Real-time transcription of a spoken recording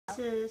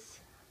This is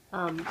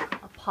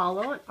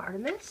Apollo and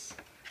Artemis.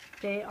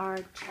 They are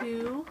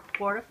two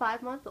 4 to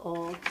 5 month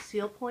old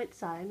Seal Point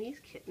Siamese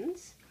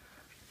kittens.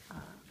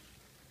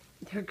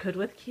 They're good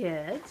with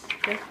kids.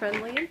 They're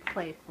friendly and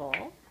playful.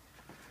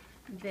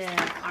 Then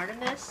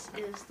Artemis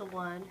is the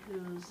one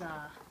who's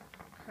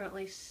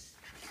currently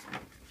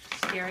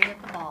staring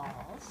at the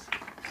balls.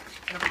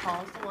 And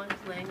Apollo's the one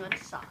who's laying on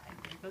his side.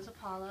 There goes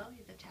Apollo.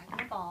 He's attacking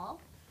the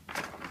ball.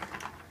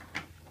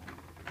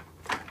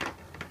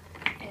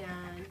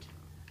 And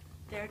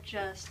they're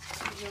just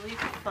really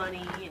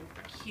funny and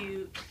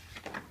cute,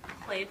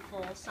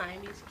 playful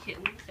Siamese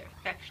kittens. They're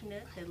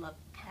affectionate. They love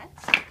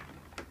pets.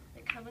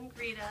 They come and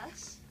greet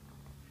us.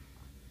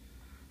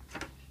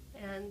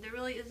 And there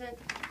really isn't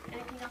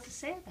anything else to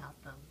say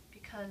about them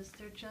because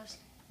they're just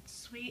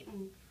sweet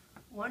and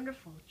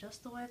wonderful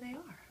just the way they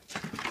are.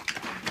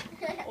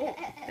 Oh,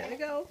 there we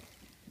go.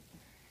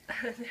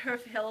 They're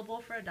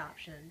available for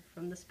adoption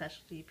from the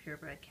Specialty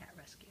Purebred Cat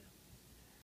Rescue.